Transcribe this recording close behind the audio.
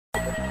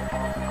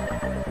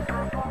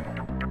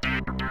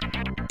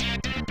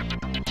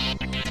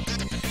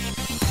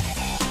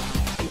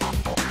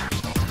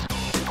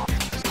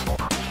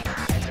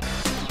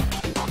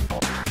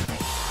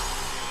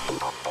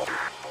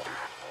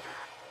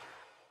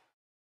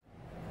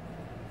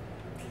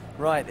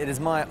Right, it is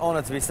my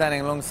honour to be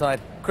standing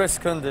alongside Chris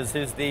Koenders,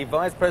 who's the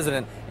Vice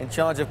President in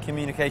charge of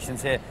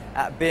communications here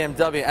at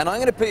BMW. And I'm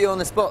going to put you on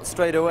the spot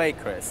straight away,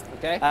 Chris,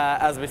 okay.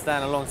 As we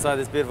stand alongside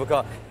this beautiful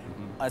car.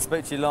 I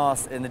spoke to you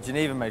last in the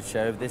Geneva Motor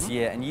Show of this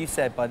year, and you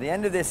said by the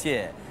end of this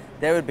year,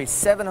 there would be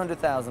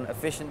 700,000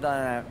 efficient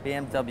dynamic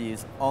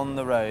BMWs on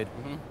the road.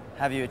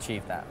 Have you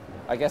achieved that?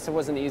 I guess it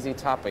was an easy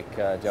topic,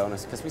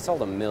 Jonas, because we sold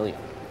 1 million.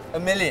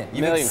 1 million?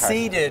 You've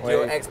exceeded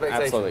your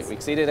expectations. Absolutely, we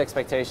exceeded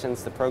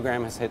expectations. The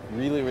program has hit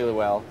really, really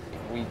well.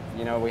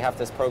 We have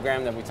this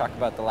program that we talked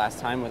about the last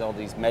time with all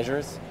these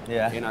measures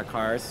in our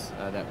cars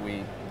that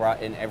we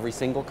brought in every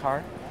single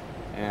car.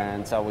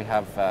 And so we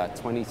have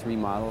 23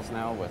 models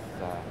now with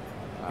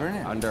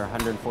under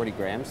 140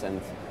 grams. And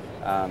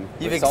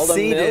you've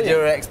exceeded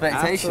your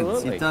expectations.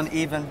 Absolutely. You've done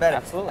even better.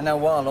 Absolutely. And now,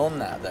 while on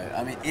that, though,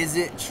 I mean, is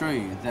it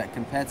true that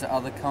compared to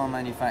other car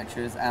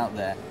manufacturers out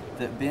there,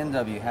 that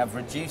BMW have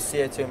reduced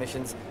CO2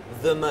 emissions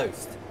the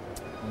most?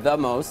 The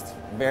most,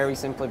 very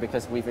simply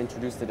because we've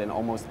introduced it in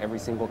almost every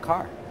single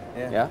car.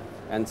 Yeah.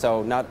 And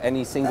so not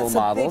any single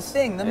models. That's a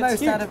big thing. The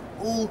most out of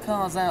all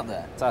cars out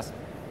there. It's us.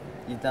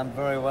 You've done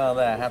very well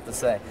there, I have to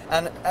say.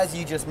 And as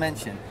you just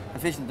mentioned,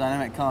 efficient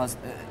dynamic cars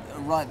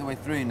right the way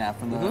through now,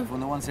 from the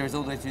 1 Series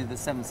all the way to the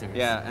 7 Series.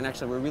 Yeah, and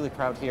actually we're really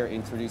proud here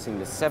introducing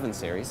the 7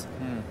 Series.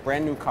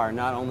 Brand new car.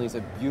 Not only is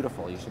it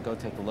beautiful, you should go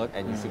take a look,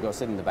 and you should go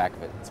sit in the back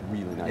of it. It's a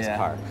really nice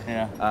car.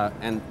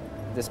 And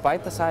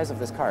despite the size of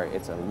this car,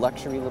 it's a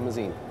luxury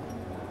limousine.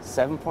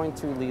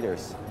 7.2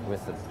 liters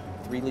with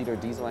a 3-liter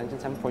diesel engine,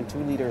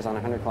 7.2 liters on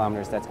 100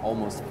 kilometers. That's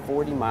almost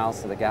 40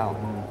 miles to the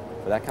gallon.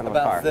 For that kind of a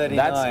car. About 39.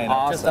 That's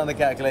awesome. Just done the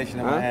calculation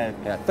in my head.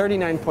 Yeah,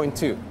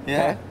 39.2.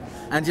 Yeah. Okay?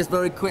 And just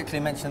very quickly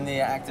mention the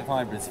active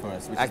hybrids for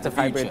us. Which active is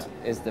the hybrid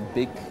is the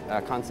big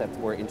concept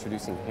we're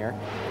introducing here.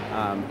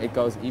 It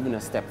goes even a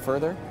step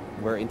further.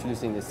 We're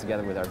introducing this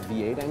together with our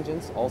V8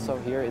 engines, also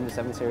here in the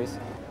 7 Series.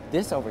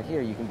 This over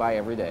here you can buy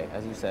every day,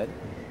 as you said.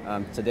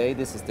 Today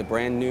this is the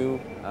brand new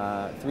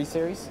 3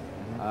 Series.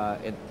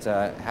 It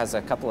has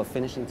a couple of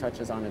finishing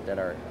touches on it that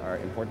are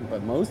important,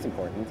 but most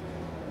important,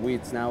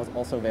 it's now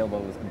also available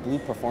with Blue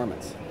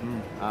Performance.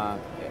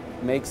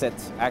 It makes it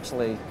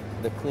actually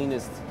the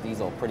cleanest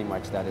diesel pretty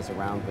much that is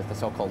around with the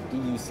so-called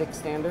EU6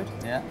 standard.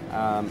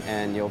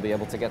 And you'll be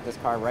able to get this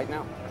car right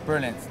now.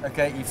 Brilliant.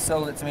 Okay, you've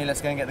sold it to me. Let's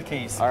go and get the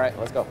keys. All right,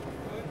 let's go.